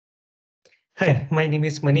Hi, my name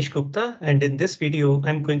is Manish Gupta, and in this video,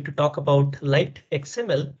 I'm going to talk about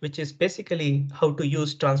LightXML, which is basically how to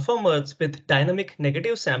use transformers with dynamic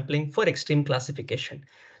negative sampling for extreme classification.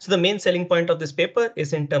 So the main selling point of this paper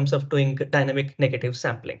is in terms of doing dynamic negative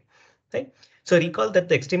sampling. Right? So recall that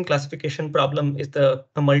the extreme classification problem is a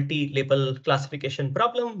multi-label classification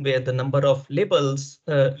problem where the number of labels,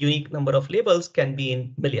 unique number of labels can be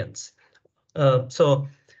in millions.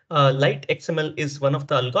 LightXML is one of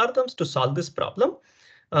the algorithms to solve this problem.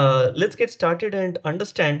 Let's get started and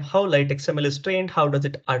understand how LightXML is trained. How does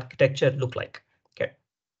its architecture look like? Okay.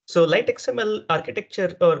 So LightXML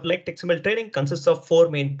architecture or LightXML training consists of four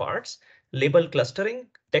main parts: label clustering,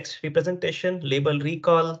 text representation, label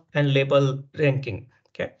recall, and label ranking.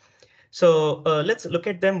 Okay. So let's look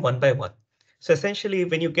at them one by one. So essentially,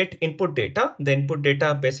 when you get input data, the input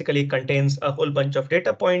data basically contains a whole bunch of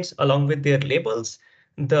data points along with their labels.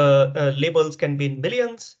 The labels can be in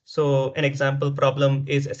millions. So an example problem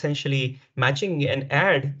is essentially matching an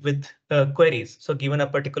ad with queries. So given a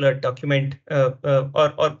particular document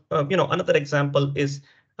another example is,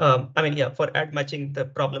 for ad matching, the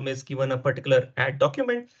problem is given a particular ad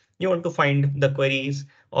document. You want to find the queries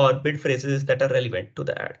or bid phrases that are relevant to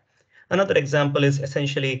the ad. Another example is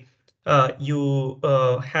essentially you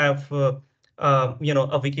have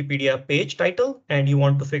a Wikipedia page title, and you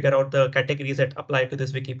want to figure out the categories that apply to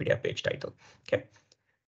this Wikipedia page title. Okay.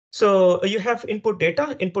 So you have input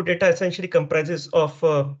data. Input data essentially comprises of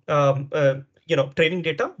training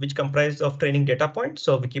data, which comprises of training data points,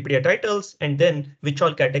 so Wikipedia titles, and then which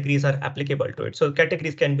all categories are applicable to it. So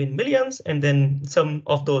categories can be in millions, and then some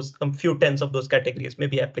of those, a few tens of those categories may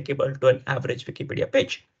be applicable to an average Wikipedia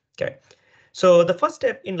page. Okay. So the first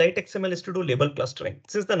step in LightXML is to do label clustering.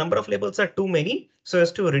 Since the number of labels are too many, so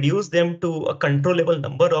as to reduce them to a controllable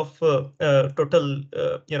number of total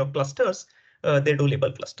clusters, they do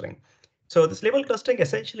label clustering. So this label clustering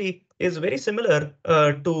essentially is very similar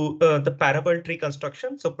to the parabol tree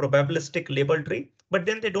construction, so probabilistic label tree, but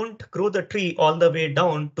then they don't grow the tree all the way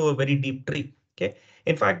down to a very deep tree. Okay.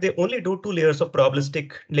 In fact, they only do two layers of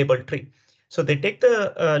probabilistic label tree. So they take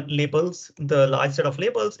the labels, the large set of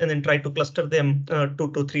labels, and then try to cluster them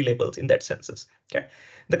two to three labels in that senses. Okay.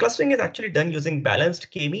 The clustering is actually done using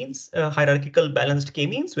balanced k-means, hierarchical balanced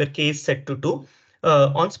k-means, where k is set to 2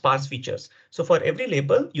 on sparse features. So for every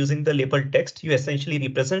label using the label text, you essentially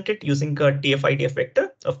represent it using a TF-IDF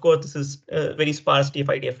vector. Of course, this is a very sparse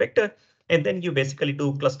TF-IDF vector. And then you basically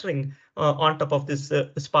do clustering on top of this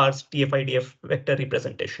sparse TF-IDF vector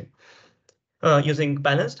representation. Using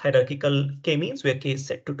balanced hierarchical k-means where k is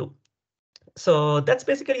set to 2. So that's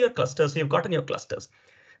basically your clusters. So you've gotten your clusters.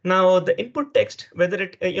 Now the input text, whether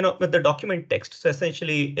it, with the document text. So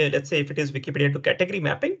essentially, let's say if it is Wikipedia to category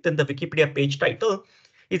mapping, then the Wikipedia page title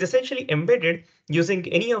is essentially embedded using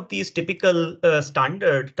any of these typical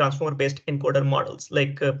standard transformer-based encoder models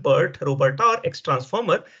like BERT, Robert, or X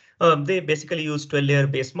transformer. They basically use 12-layer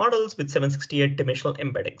base models with 768 dimensional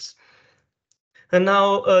embeddings. And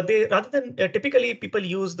now they, rather than typically people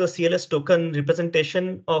use the CLS token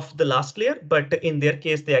representation of the last layer, but in their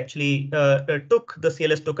case, they actually took the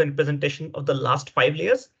CLS token representation of the last 5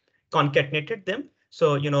 layers, concatenated them.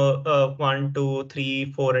 So, 1, 2,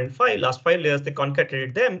 3, 4, and 5, last 5 layers, they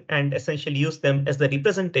concatenated them and essentially used them as the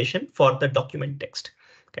representation for the document text.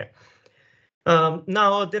 Okay.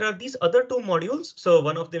 Now there are these other two modules. So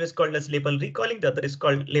one of them is called as label recalling. The other is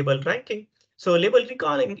called label ranking. So label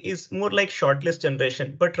recalling is more like shortlist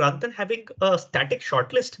generation, but rather than having a static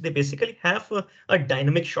shortlist, they basically have a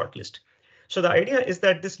dynamic shortlist. So the idea is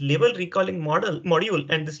that this label recalling module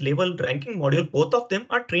and this label ranking module, both of them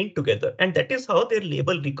are trained together. And that is how their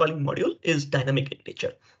label recalling module is dynamic in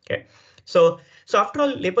nature. Okay. So after all,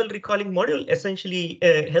 label recalling module essentially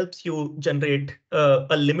helps you generate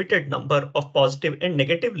a limited number of positive and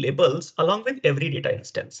negative labels along with every data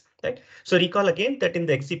instance. Right? So recall again that in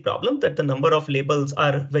the XC problem that the number of labels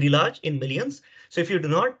are very large in millions. So if you do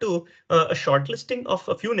not do a shortlisting of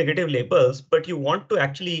a few negative labels, but you want to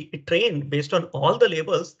actually train based on all the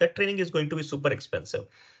labels, that training is going to be super expensive.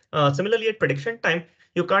 Similarly, at prediction time,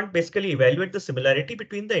 you can't basically evaluate the similarity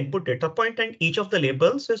between the input data point and each of the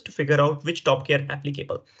labels is to figure out which top care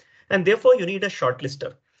applicable. And therefore, you need a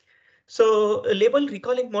shortlister. So a label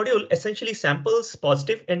recalling module essentially samples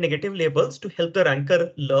positive and negative labels to help the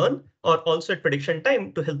ranker learn, or also at prediction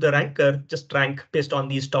time to help the ranker just rank based on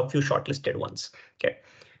these top few shortlisted ones. Okay.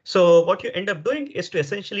 So what you end up doing is to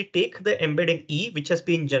essentially take the embedding E, which has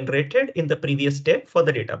been generated in the previous step for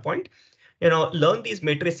the data point, learn these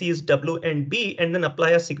matrices W and B, and then apply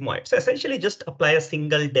a sigmoid. So essentially just apply a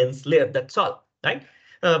single dense layer. That's all, right?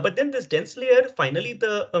 But then this dense layer, finally,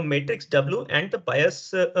 the matrix W and the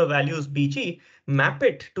bias values BG map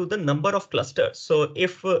it to the number of clusters. So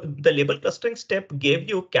if the label clustering step gave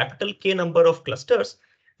you capital K number of clusters,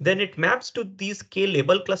 then it maps to these K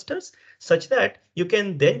label clusters such that you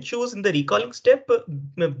can then choose in the recalling step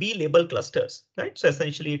B label clusters, right? So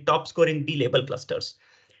essentially top scoring B label clusters.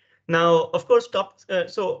 Now, of course,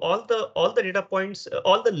 so all the data points,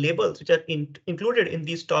 all the labels which are included in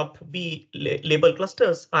these top B label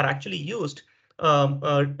clusters are actually used.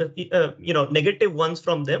 Negative ones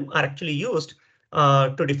from them are actually used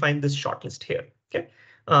to define this shortlist here. Okay.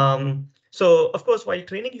 So of course, while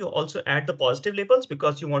training, you also add the positive labels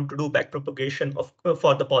because you want to do backpropagation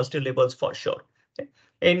for the positive labels for sure. Okay.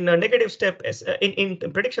 In negative step, in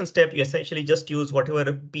prediction step, you essentially just use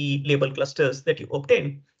whatever B label clusters that you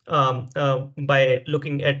obtain by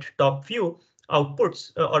looking at top few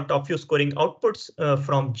outputs or top few scoring outputs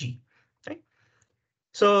from G. Right?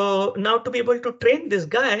 So now to be able to train this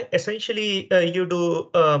guy, essentially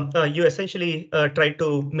you essentially try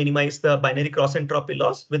to minimize the binary cross entropy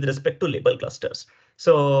loss with respect to label clusters.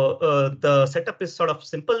 So the setup is sort of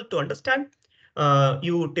simple to understand.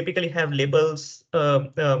 You typically have labels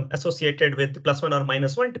associated with +1 or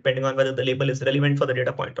 -1, depending on whether the label is relevant for the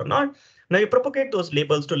data point or not. Now you propagate those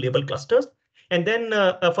labels to label clusters, and then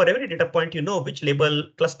for every data point, you know which label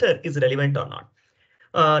cluster is relevant or not.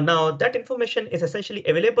 Now that information is essentially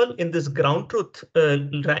available in this ground truth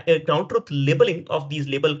labeling of these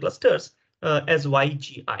label clusters as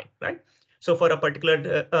YGI, right? So for a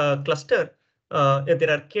particular cluster, there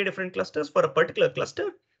are k different clusters for a particular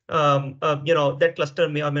cluster. That cluster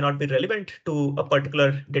may or may not be relevant to a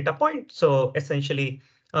particular data point. So essentially,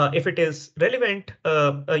 if it is relevant,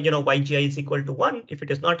 YGI is equal to 1. If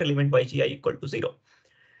it is not relevant, YGI equal to 0.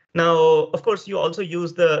 Now, of course, you also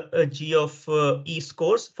use the G of E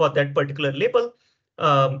scores for that particular label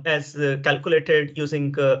as calculated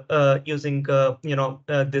using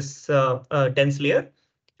this dense layer,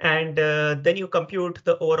 and then you compute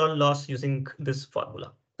the overall loss using this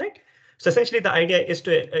formula, right? So essentially, the idea is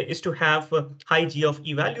to have high G of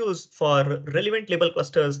E values for relevant label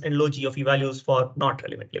clusters and low G of E values for not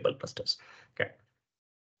relevant label clusters. Okay.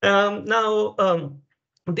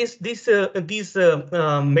 These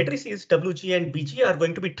matrices WG and BG are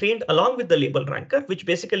going to be trained along with the label ranker, which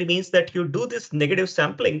basically means that you do this negative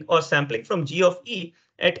sampling or sampling from G of E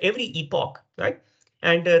at every epoch, right?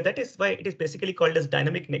 And that is why it is basically called as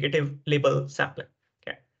dynamic negative label sampling.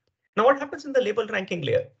 Okay. Now, what happens in the label ranking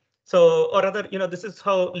layer? So, or rather, this is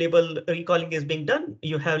how label recalling is being done.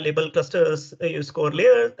 You have label clusters, you score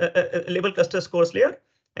layer, label cluster scores layer,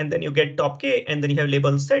 and then you get top K, and then you have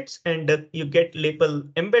label sets, and you get label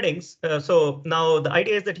embeddings. So now the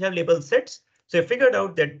idea is that you have label sets. So you figured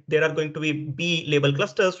out that there are going to be B label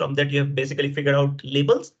clusters. From that, you have basically figured out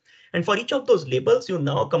labels. And for each of those labels, you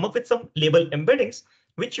now come up with some label embeddings,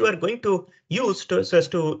 which you are going to use so as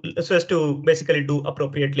to basically do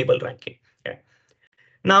appropriate label ranking. Okay.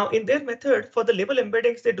 Now, in their method for the label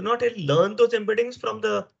embeddings, they do not really learn those embeddings from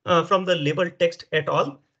the label text at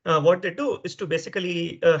all. What they do is to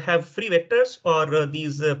basically have free vectors or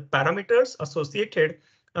these parameters associated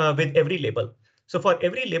with every label. So for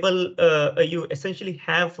every label, you essentially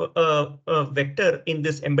have a vector in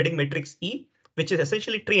this embedding matrix E, which is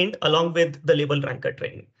essentially trained along with the label ranker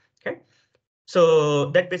training. Okay. So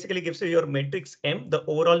that basically gives you your matrix M, the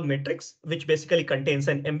overall matrix, which basically contains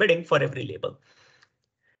an embedding for every label.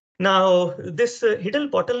 Now, this hidden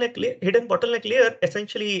bottleneck layer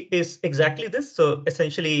essentially is exactly this. So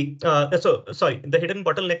essentially, the hidden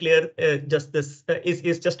bottleneck layer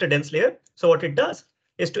is just a dense layer. So what it does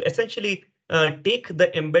is to essentially take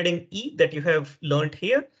the embedding E that you have learned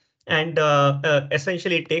here, and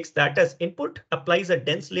essentially takes that as input, applies a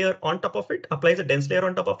dense layer on top of it,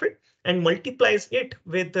 and multiplies it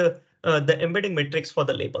with the embedding matrix for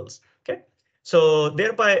the labels. Okay. So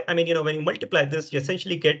thereby, I mean, when you multiply this, you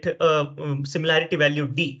essentially get a similarity value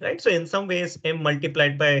D, right? So in some ways, M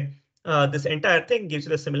multiplied by this entire thing gives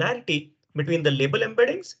you the similarity between the label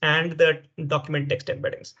embeddings and the document text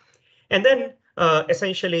embeddings. And then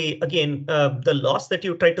essentially, again, the loss that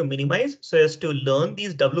you try to minimize so as to learn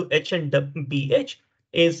these WH and BH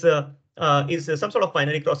is some sort of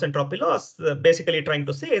binary cross entropy loss, basically trying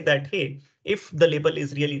to say that, hey, if the label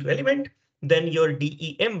is really relevant, then your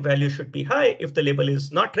DEM value should be high. If the label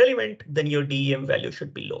is not relevant, then your DEM value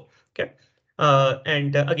should be low. Okay.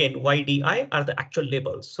 And again, YDI are the actual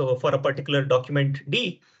labels. So for a particular document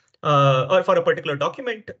D, or for a particular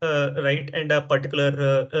document, right, and a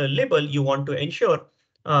particular label, you want to ensure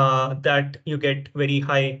that you get very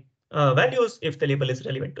high values if the label is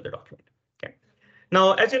relevant to the document. Okay.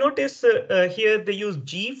 Now, as you notice here, they use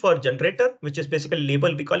G for generator, which is basically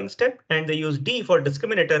label recalling step, and they use D for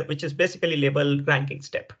discriminator, which is basically label ranking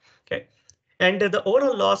step. Okay. And the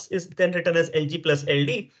overall loss is then written as LG plus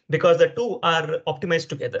LD because the two are optimized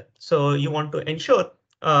together. So you want to ensure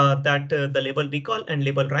that the label recall and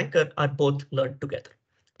label ranker are both learned together.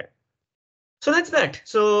 Okay. So that's that.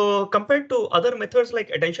 So compared to other methods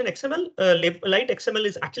like attention XML, LightXML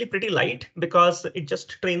is actually pretty light because it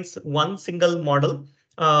just trains one single model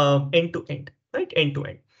end to end, right? End to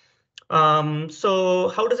end. So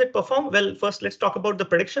how does it perform? Well, first let's talk about the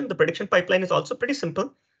prediction. The prediction pipeline is also pretty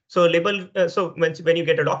simple. So when you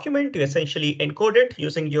get a document, you essentially encode it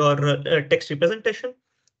using your text representation.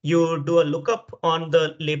 You do a lookup on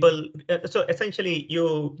the label. So essentially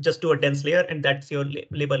you just do a dense layer and that's your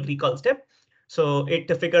label recall step. So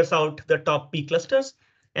it figures out the top P clusters.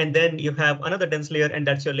 And then you have another dense layer and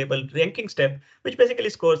that's your label ranking step, which basically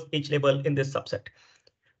scores each label in this subset.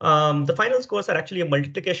 The final scores are actually a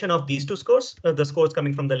multiplication of these two scores, the scores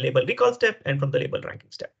coming from the label recall step and from the label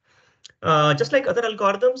ranking step. Just like other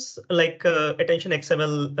algorithms, like attention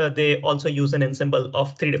XML, they also use an ensemble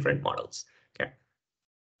of 3 different models. Okay.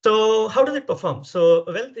 So how does it perform? So,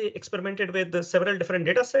 well, they experimented with several different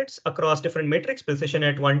data sets across different metrics, precision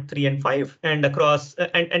at 1, 3, and 5, and across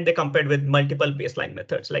and they compared with multiple baseline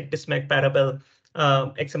methods like DisMAC, Parabel,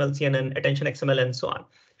 XML, CNN, attention XML, and so on.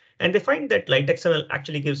 And they find that LightXML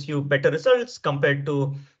actually gives you better results compared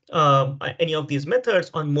to any of these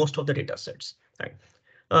methods on most of the data sets. Right?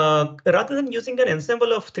 Rather than using an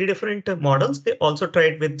ensemble of 3 different models, they also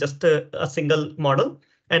tried with just a single model.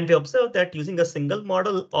 And they observed that using a single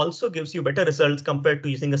model also gives you better results compared to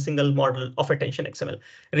using a single model of attention XML.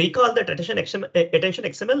 Recall that attention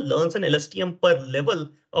XML learns an LSTM per level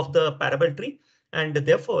of the parabol tree, and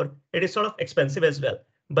therefore it is sort of expensive as well.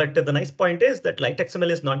 But the nice point is that LightXML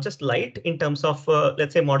is not just light in terms of,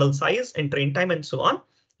 let's say, model size and train time and so on,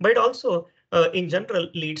 but it also in general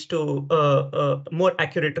leads to more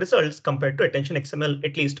accurate results compared to attention XML,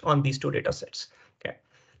 at least on these 2 data sets. Okay.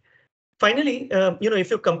 Finally,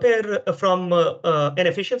 if you compare from an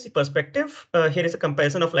efficiency perspective, here is a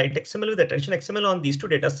comparison of LightXML with attention XML on these 2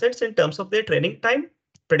 data sets in terms of their training time,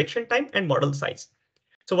 prediction time, and model size.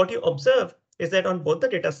 So what you observe is that on both the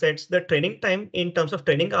data sets, the training time in terms of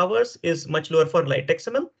training hours is much lower for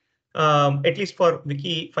LightXML, at least for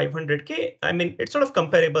Wiki 500K. I mean, it's sort of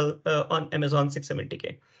comparable on Amazon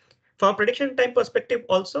 670K. From a prediction time perspective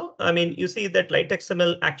also, I mean, you see that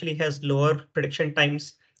LightXML actually has lower prediction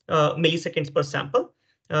times, milliseconds per sample.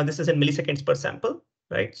 This is in milliseconds per sample,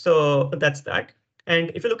 right? So that's that.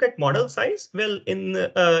 And if you look at model size, well,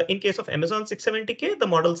 in case of Amazon 670K, the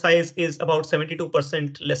model size is about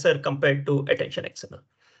 72% lesser compared to attention XML.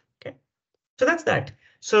 Okay, so that's that.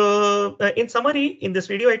 So in summary, in this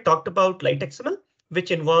video, I talked about LightXML,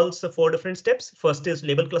 which involves 4 different steps. First is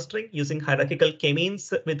label clustering using hierarchical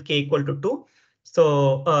k-means with k equal to 2.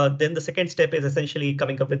 So then the second step is essentially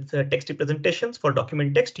coming up with text representations for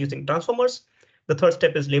document text using transformers. The third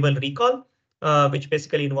step is label recall, which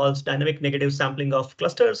basically involves dynamic negative sampling of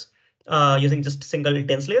clusters using just single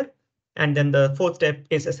dense layer. And then the fourth step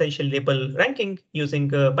is essentially label ranking using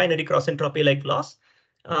binary cross entropy like loss.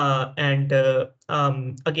 Again,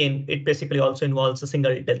 it basically also involves a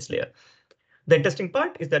single dense layer. The interesting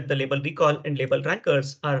part is that the label recall and label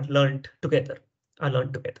rankers are learned together.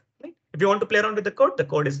 Right? If you want to play around with the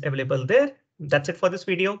code is available there. That's it for this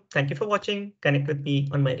video. Thank you for watching. Connect with me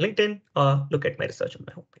on my LinkedIn or look at my research on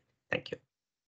my homepage. Thank you.